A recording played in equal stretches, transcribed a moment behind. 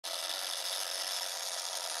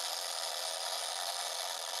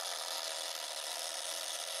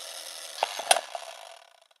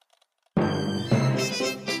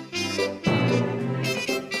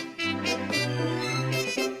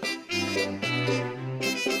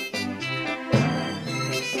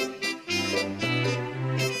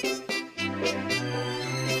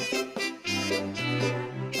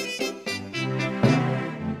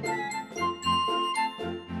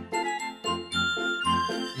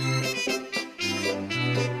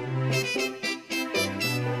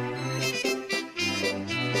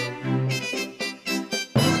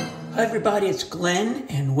Hi everybody, it's Glenn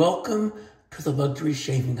and welcome to the Luxury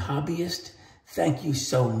Shaving Hobbyist. Thank you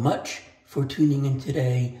so much for tuning in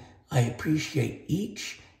today. I appreciate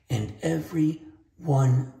each and every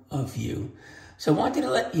one of you. So I wanted to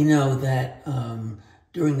let you know that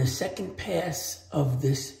during the second pass of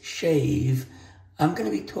this shave, I'm going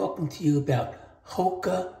to be talking to you about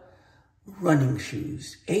Hoka running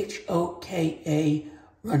shoes, H-O-K-A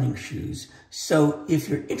running shoes. So if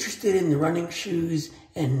you're interested in the running shoes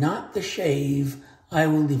and not the shave, I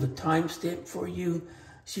will leave a timestamp for you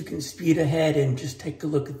so you can speed ahead and just take a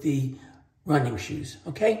look at the running shoes,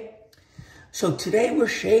 okay? So today we're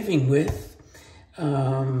shaving with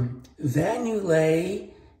Yulay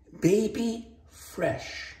Baby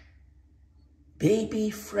Fresh.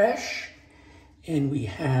 Baby Fresh, and we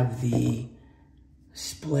have the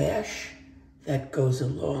splash that goes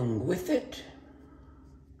along with it.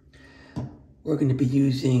 We're going to be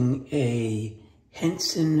using a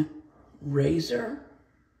Henson razor.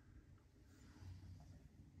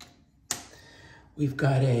 We've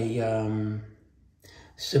got a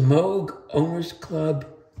Semogue Owners Club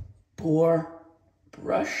Boar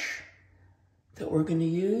brush that we're going to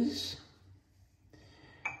use.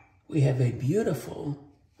 We have a beautiful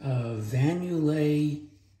Yulay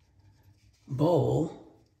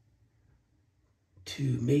bowl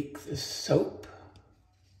to make the soap.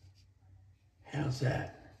 How's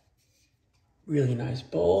that? Really nice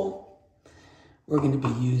bowl. We're going to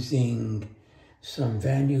be using some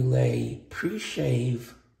Yulay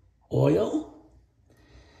pre-shave oil.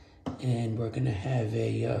 And we're going to have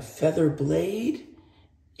a feather blade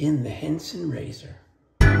in the Henson razor.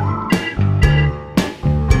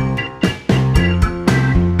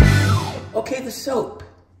 Okay, the soap.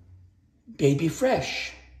 Baby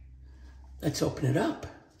Fresh. Let's open it up.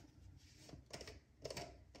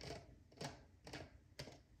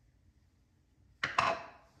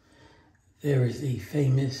 There is the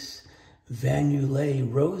famous Yulay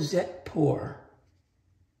rosette pour.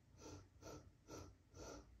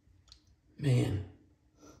 Man,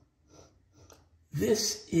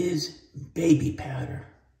 this is baby powder.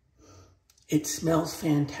 It smells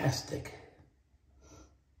fantastic.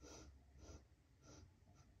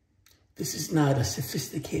 This is not a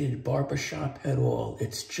sophisticated barbershop at all.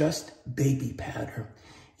 It's just baby powder.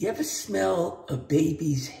 You ever smell a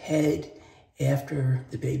baby's head after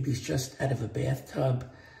the baby's just out of a bathtub,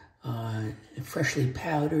 freshly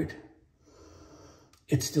powdered?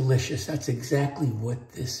 It's delicious. That's exactly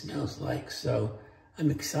what this smells like. So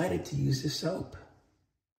I'm excited to use the soap.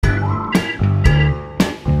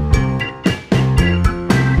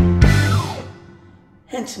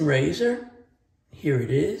 Henson razor, here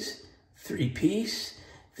it is, 3-piece.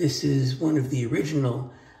 This is one of the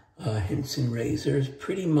original Henson razors,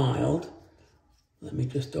 pretty mild. Let me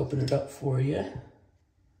just open it up for you.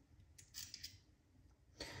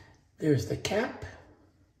 There's the cap.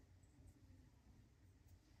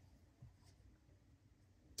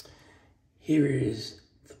 Here is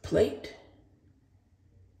the plate.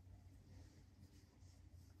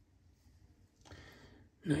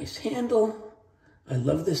 Nice handle. I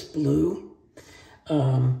love this blue.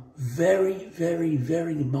 Very, very,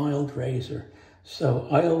 very mild razor. So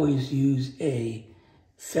I always use a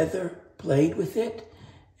feather blade with it,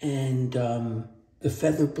 and the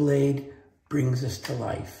feather blade brings us to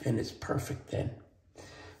life, and it's perfect then.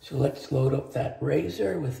 So let's load up that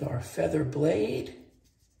razor with our feather blade.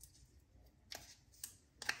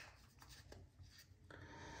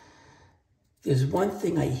 There's one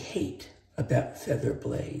thing I hate about feather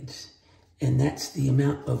blades, and that's the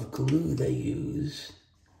amount of glue they use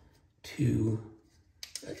to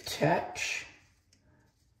attach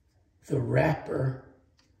the wrapper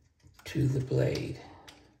to the blade.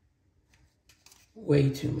 Way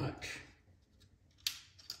too much,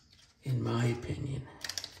 in my opinion.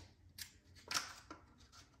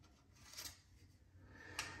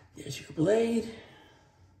 There's your blade.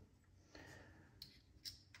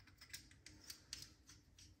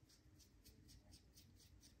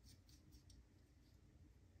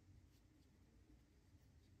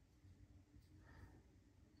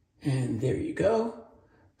 And there you go,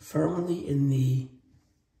 firmly in the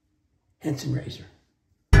Henson razor.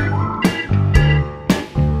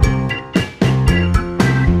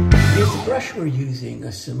 Here's the brush we're using, a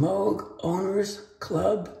Semogue Owners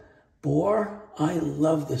Club Boar. I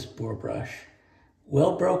love this Boar brush.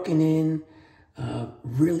 Well broken in,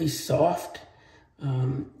 really soft.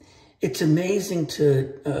 It's amazing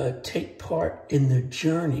to take part in the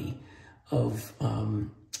journey of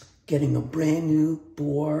getting a brand new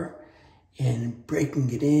Boar and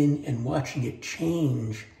breaking it in and watching it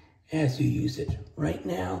change as you use it. Right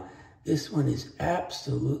now, This one is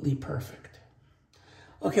absolutely perfect.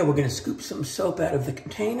 Okay, we're gonna scoop some soap out of the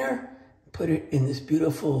container, put it in this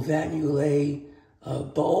beautiful Van Yulay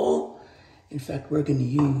bowl. In fact, we're gonna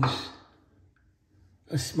use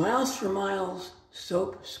a Smiles for Miles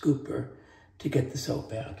soap scooper to get the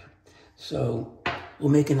soap out. So we'll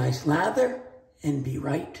make a nice lather and be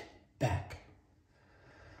right back.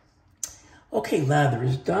 Okay, lather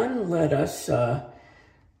is done. Let us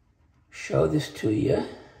show this to you.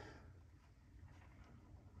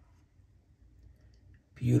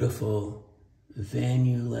 Beautiful Van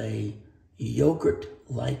Yulay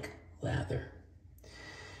yogurt-like lather.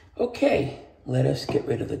 Okay, let us get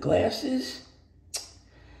rid of the glasses.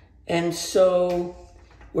 And so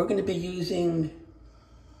we're going to be using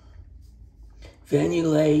Van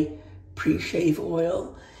Yulay pre-shave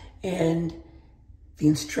oil, and the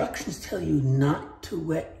instructions tell you not to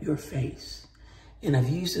wet your face. And I've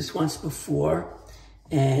used this once before,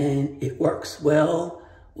 and it works well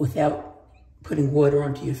without putting water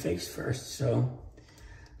onto your face first. So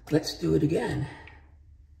let's do it again.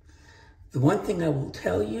 The one thing I will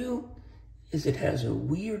tell you is it has a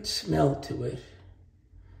weird smell to it.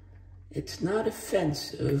 It's not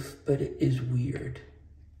offensive, but it is weird.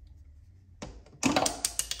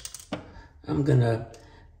 I'm gonna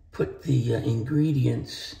put the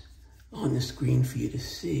ingredients on the screen for you to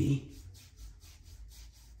see.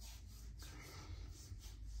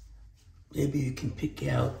 Maybe you can pick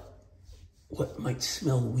out what might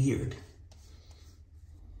smell weird.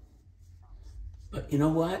 But you know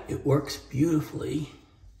what? It works beautifully.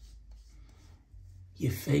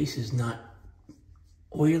 Your face is not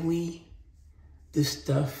oily. This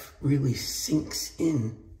stuff really sinks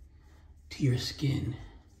in to your skin.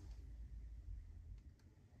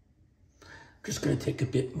 Just gonna take a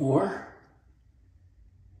bit more.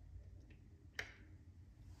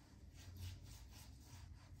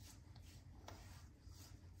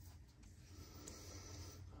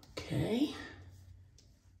 Okay.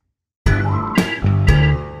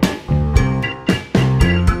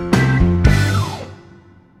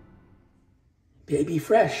 Baby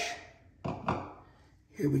fresh.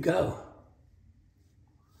 Here we go.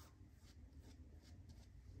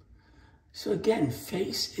 So again,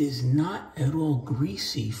 face is not at all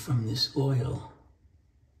greasy from this oil.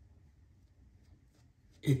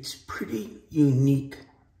 It's pretty unique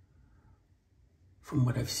from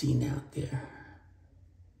what I've seen out there.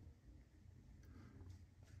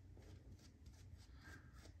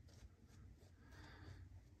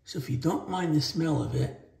 So if you don't mind the smell of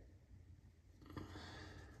it,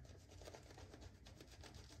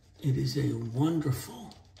 it is a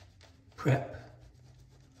wonderful prep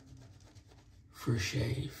for a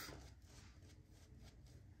shave.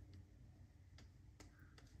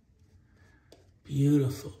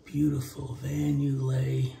 Beautiful, beautiful Van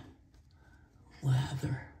Yulay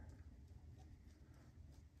lather.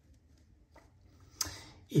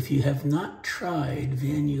 If you have not tried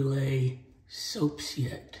Van Yulay soaps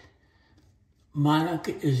yet,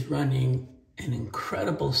 Monica is running an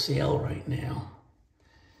incredible sale right now.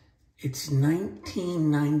 It's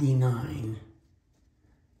 $19.99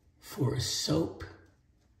 for a soap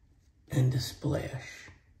and a splash.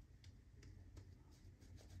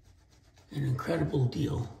 An incredible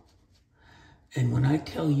deal. And when I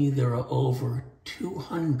tell you there are over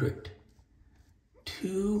 200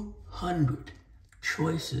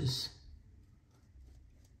 choices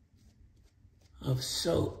of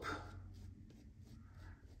soap,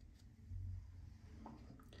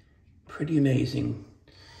 pretty amazing.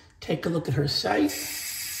 Take a look at her site.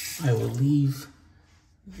 I will leave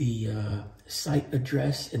the site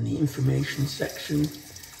address in the information section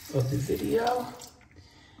of the video.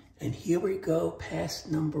 And here we go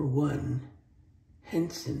past number 1,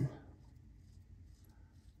 Henson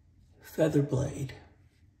Feather Blade.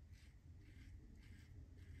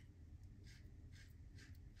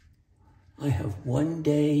 I have 1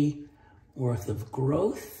 day worth of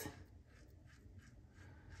growth.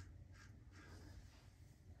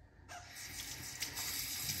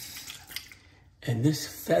 And this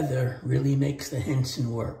feather really makes the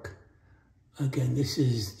Henson work. Again, this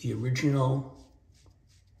is the original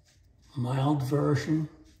mild version.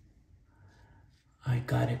 I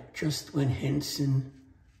got it just when Henson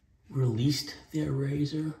released their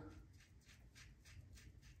razor.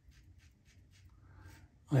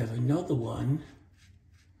 I have another one,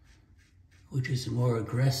 which is a more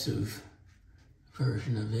aggressive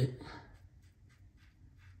version of it.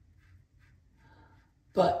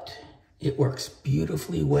 But it works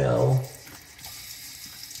beautifully well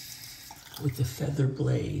with the feather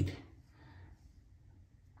blade.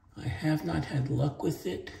 I have not had luck with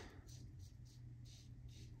it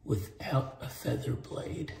without a feather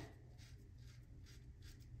blade.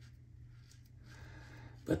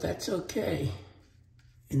 But that's okay.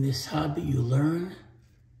 In this hobby, you learn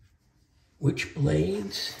which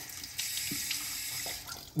blades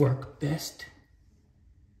work best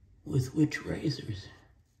with which razors.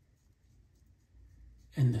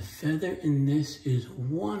 And the feather in this is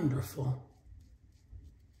wonderful.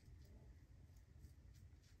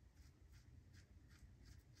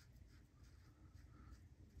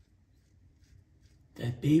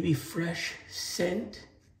 That baby fresh scent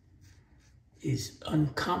is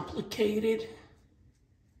uncomplicated,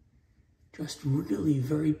 just really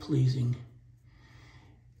very pleasing.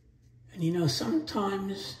 And you know,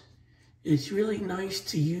 sometimes it's really nice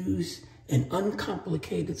to use an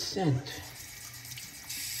uncomplicated scent.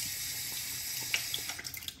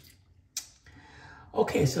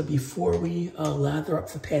 Okay, so before we lather up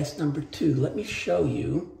for pass number 2, let me show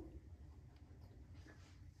you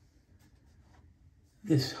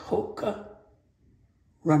this Hoka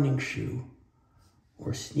running shoe,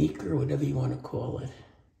 or sneaker, whatever you want to call it.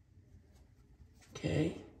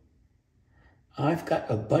 Okay. I've got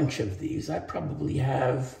a bunch of these. I probably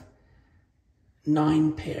have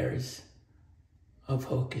 9 pairs of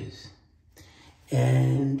Hokas.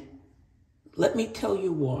 And let me tell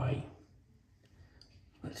you why.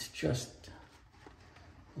 Let's just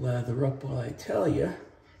lather up while I tell you.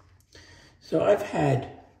 So I've had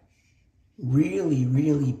really,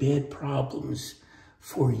 really bad problems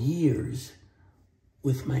for years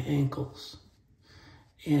with my ankles.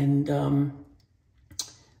 And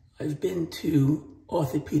I've been to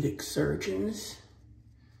orthopedic surgeons.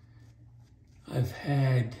 I've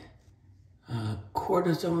had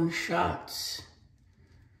cortisone shots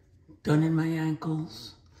done in my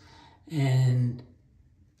ankles, and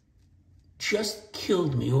just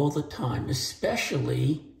killed me all the time,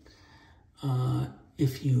 especially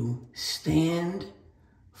if you stand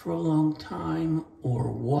for a long time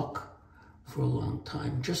or walk for a long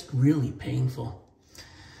time. Just really painful.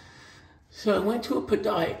 So I went to a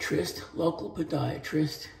podiatrist, local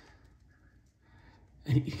podiatrist,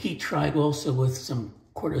 and he tried also with some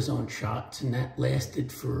cortisone shots, and that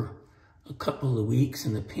lasted for a couple of weeks,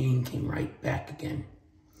 and the pain came right back again.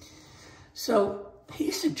 So he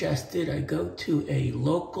suggested I go to a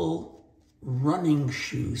local running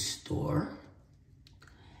shoe store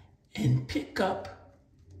and pick up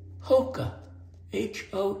Hoka,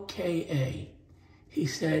 H-O-K-A. He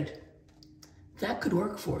said, that could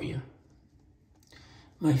work for you.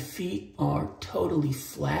 My feet are totally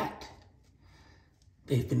flat.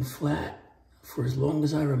 They've been flat for as long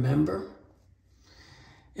as I remember.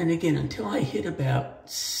 And again, until I hit about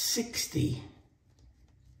 60,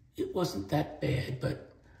 it wasn't that bad,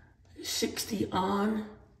 but 60 on,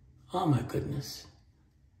 oh my goodness,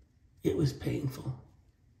 it was painful.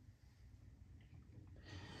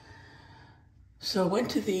 So I went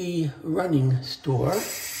to the running store,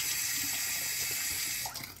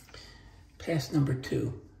 pass number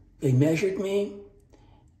 2. They measured me,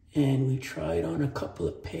 and we tried on a couple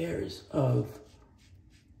of pairs of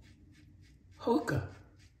Hoka.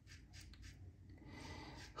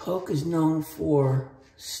 Hoka is known for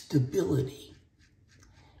stability,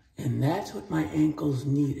 and that's what my ankles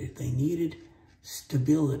needed. They needed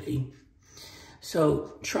stability.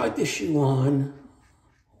 So tried the shoe on,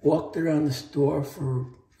 walked around the store for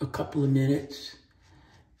a couple of minutes,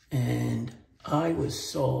 and I was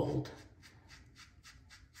sold.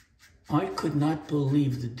 I could not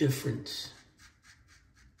believe the difference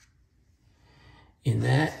in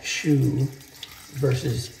that shoe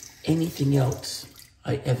versus anything else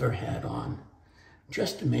I ever had on.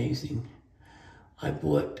 Just amazing. I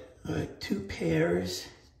bought 2 pairs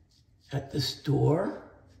at the store.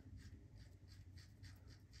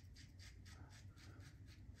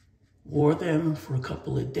 Wore them for a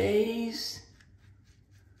couple of days.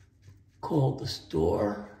 Called the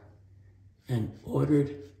store and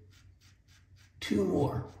ordered 2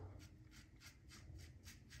 more.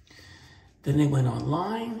 Then I went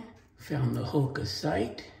online, found the Hoka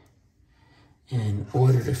site, and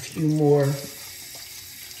ordered a few more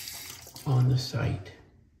on the site.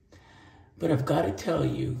 But I've got to tell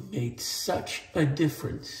you, made such a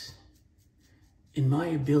difference in my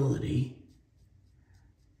ability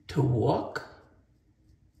to walk,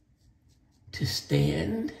 to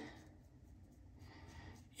stand,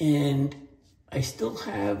 and I still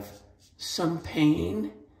have some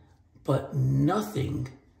pain, but nothing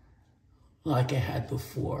like I had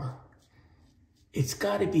before. It's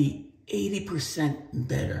got to be 80%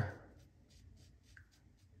 better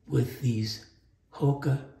with these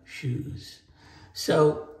Hoka shoes.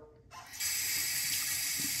 So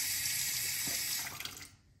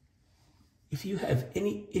if you have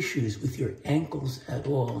any issues with your ankles at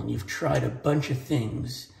all and you've tried a bunch of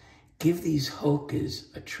things, give these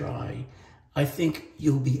Hokas a try. I think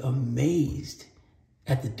you'll be amazed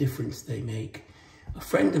at the difference they make. A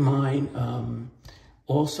friend of mine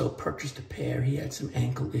also purchased a pair. He had some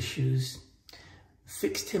ankle issues.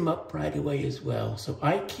 Fixed him up right away as well. So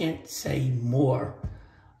I can't say more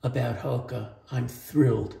about Hoka. I'm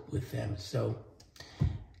thrilled with them. So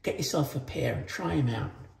get yourself a pair and try them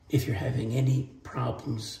out if you're having any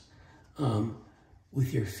problems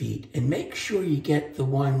with your feet. And make sure you get the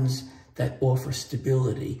ones that offer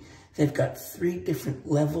stability. They've got 3 different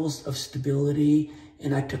levels of stability,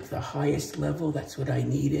 and I took the highest level. That's what I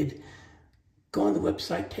needed. Go on the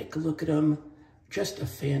website, take a look at them. Just a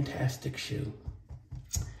fantastic shoe.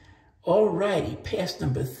 Alrighty, pass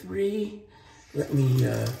number 3. Let me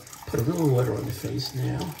put a little water on the face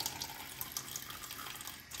now.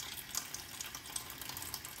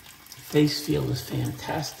 Face feel is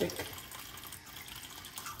fantastic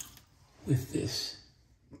with this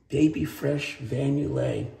Baby Fresh Van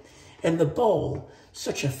Yulay. And the bowl,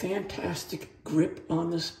 such a fantastic grip on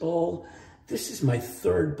this bowl. This is my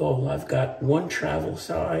 3rd bowl. I've got 1 travel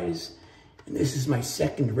size, and this is my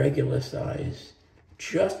 2nd regular size.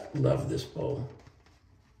 Just love this bowl.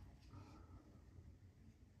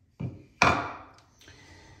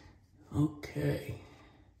 Okay.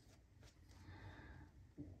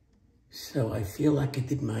 So I feel like I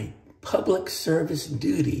did my public service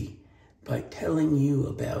duty by telling you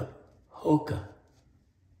about Hoka.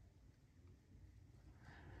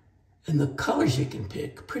 And the colors you can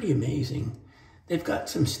pick, pretty amazing. They've got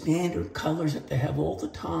some standard colors that they have all the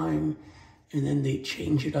time, and then they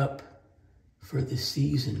change it up for the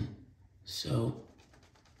season. So,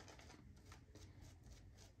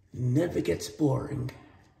 never gets boring.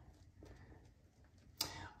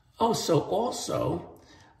 Oh, so also,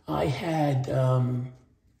 I had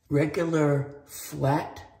regular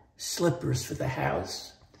flat slippers for the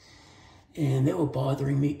house, and they were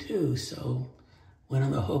bothering me too. So went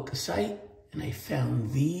on the Hoka site and I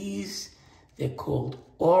found these. They're called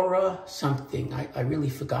Aura something. I really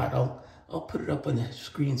forgot. I'll put it up on the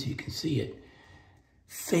screen so you can see it.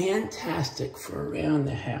 Fantastic for around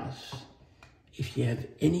the house. If you have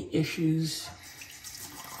any issues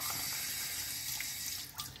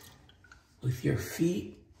with your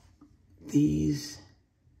feet, these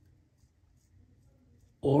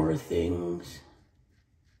Aura things,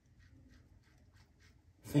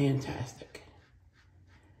 fantastic.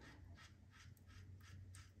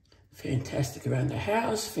 Fantastic around the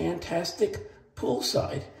house, fantastic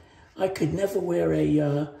poolside. I could never wear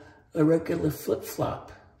a regular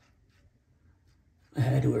flip-flop. I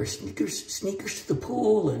had to wear sneakers to the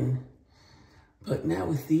pool, but now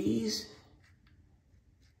with these,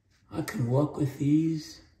 I can walk with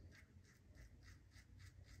these,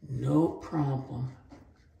 no problem.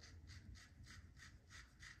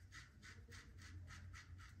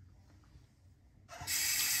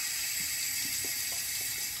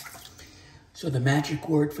 So the magic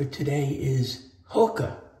word for today is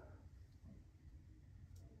Hoka.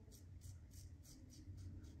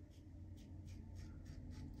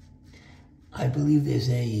 I believe there's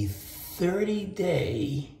a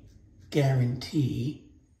 30-day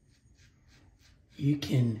guarantee. You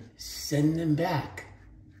can send them back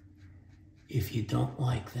if you don't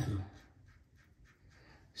like them.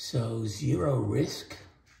 So 0 risk.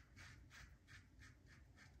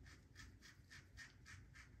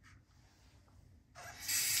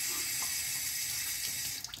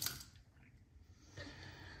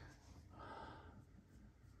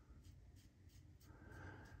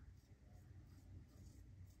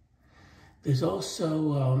 There's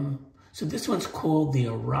also, so this one's called the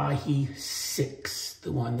Arahi 6,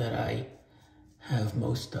 the one that I have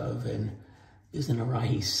most of, and there's an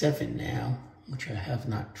Arahi 7 now, which I have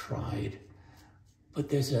not tried. But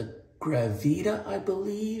there's a Gravita, I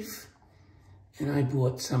believe, and I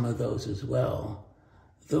bought some of those as well.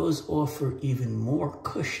 Those offer even more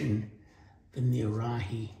cushion than the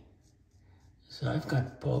Arahi. So I've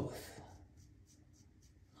got both.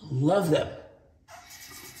 Love them.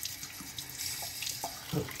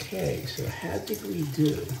 Okay, so how did we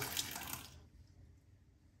do?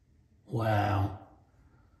 Wow.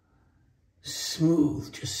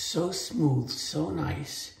 Smooth, just so smooth, so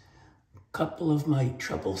nice. Couple of my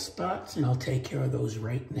trouble spots, and I'll take care of those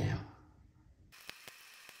right now.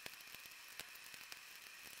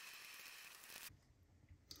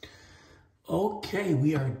 Okay,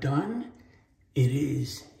 we are done. It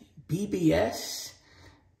is BBS.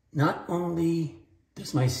 Not only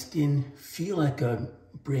does my skin feel like a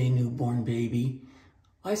brand new born baby,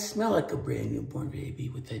 I smell like a brand newborn baby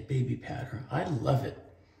with that baby powder. I love it.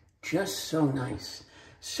 Just so nice.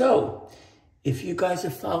 So, if you guys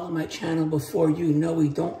have followed my channel before, you know we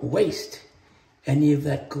don't waste any of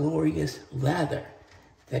that glorious lather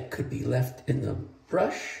that could be left in the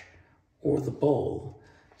brush or the bowl.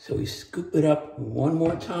 So we scoop it up one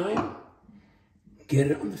more time,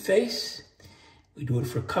 get it on the face. We do it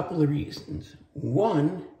for a couple of reasons.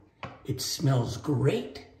 One, it smells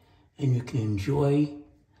great and you can enjoy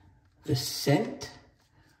the scent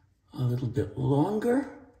a little bit longer.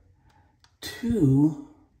 Two,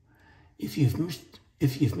 if you've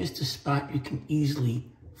missed a spot, you can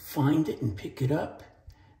easily find it and pick it up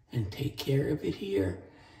and take care of it here.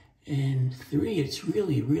 And three, it's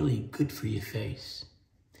really, really good for your face.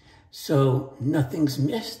 So nothing's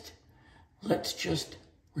missed. Let's just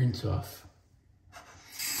rinse off.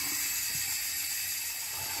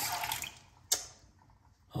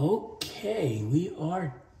 Okay, we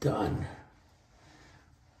are done.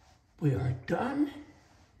 We are done.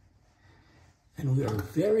 And we are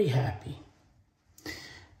very happy.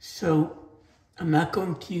 So I'm not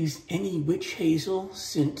going to use any witch hazel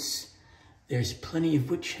since there's plenty of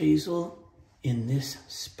witch hazel in this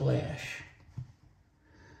splash.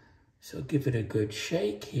 So give it a good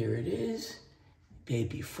shake. Here it is,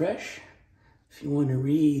 Baby Fresh. If you want to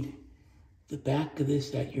read the back of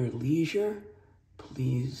this at your leisure,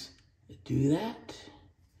 please do that.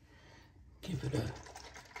 Give it a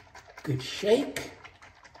good shake.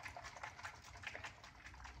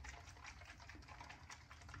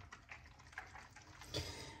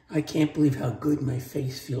 I can't believe how good my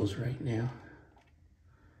face feels right now.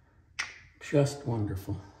 Just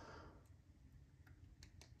wonderful.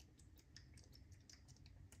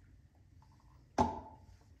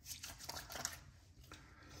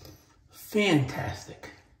 Fantastic.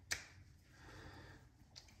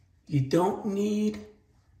 You don't need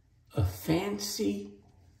a fancy,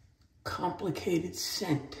 complicated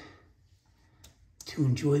scent to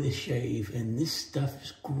enjoy the shave, and this stuff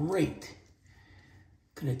is great.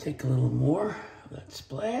 Gonna take a little more of that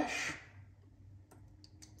splash.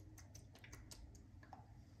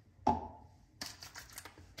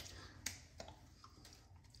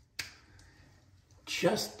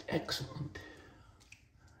 Just excellent.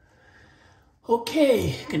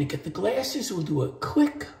 Okay, gonna get the glasses. We'll do a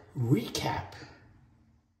quick recap.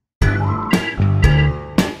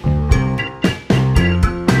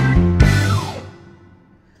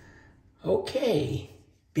 Okay,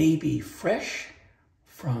 Baby Fresh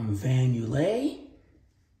from Yulay.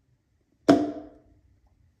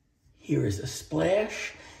 Here is a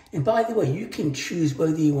splash. And by the way, you can choose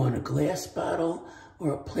whether you want a glass bottle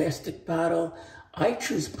or a plastic bottle. I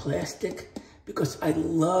choose plastic because I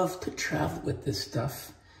love to travel with this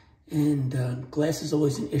stuff. And glass is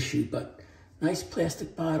always an issue, but nice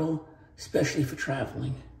plastic bottle, especially for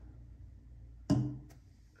traveling.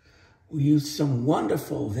 We use some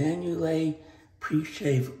wonderful Yulay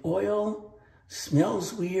pre-shave oil.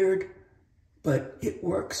 Smells weird, but it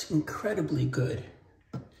works incredibly good.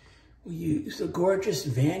 We use a gorgeous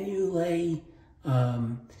Yulay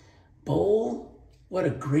bowl. What a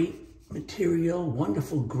great material,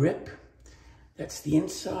 wonderful grip. That's the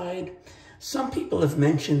inside. Some people have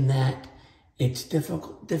mentioned that it's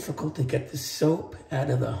difficult to get the soap out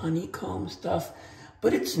of the honeycomb stuff,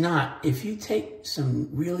 but it's not. If you take some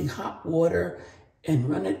really hot water and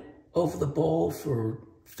run it over the bowl for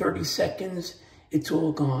 30 seconds, it's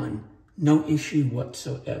all gone. No issue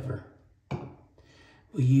whatsoever.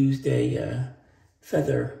 We used a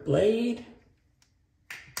feather blade.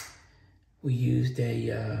 We used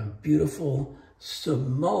a beautiful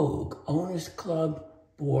Semogue Owners Club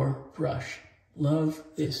Boar brush. Love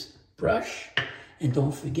this brush. And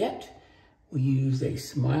don't forget, we used a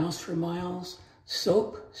Smiles for Miles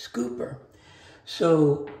soap scooper.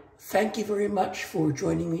 So thank you very much for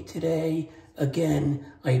joining me today. Again,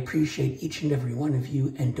 I appreciate each and every one of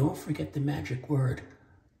you. And don't forget the magic word,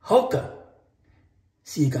 Hoka.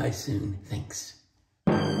 See you guys soon. Thanks.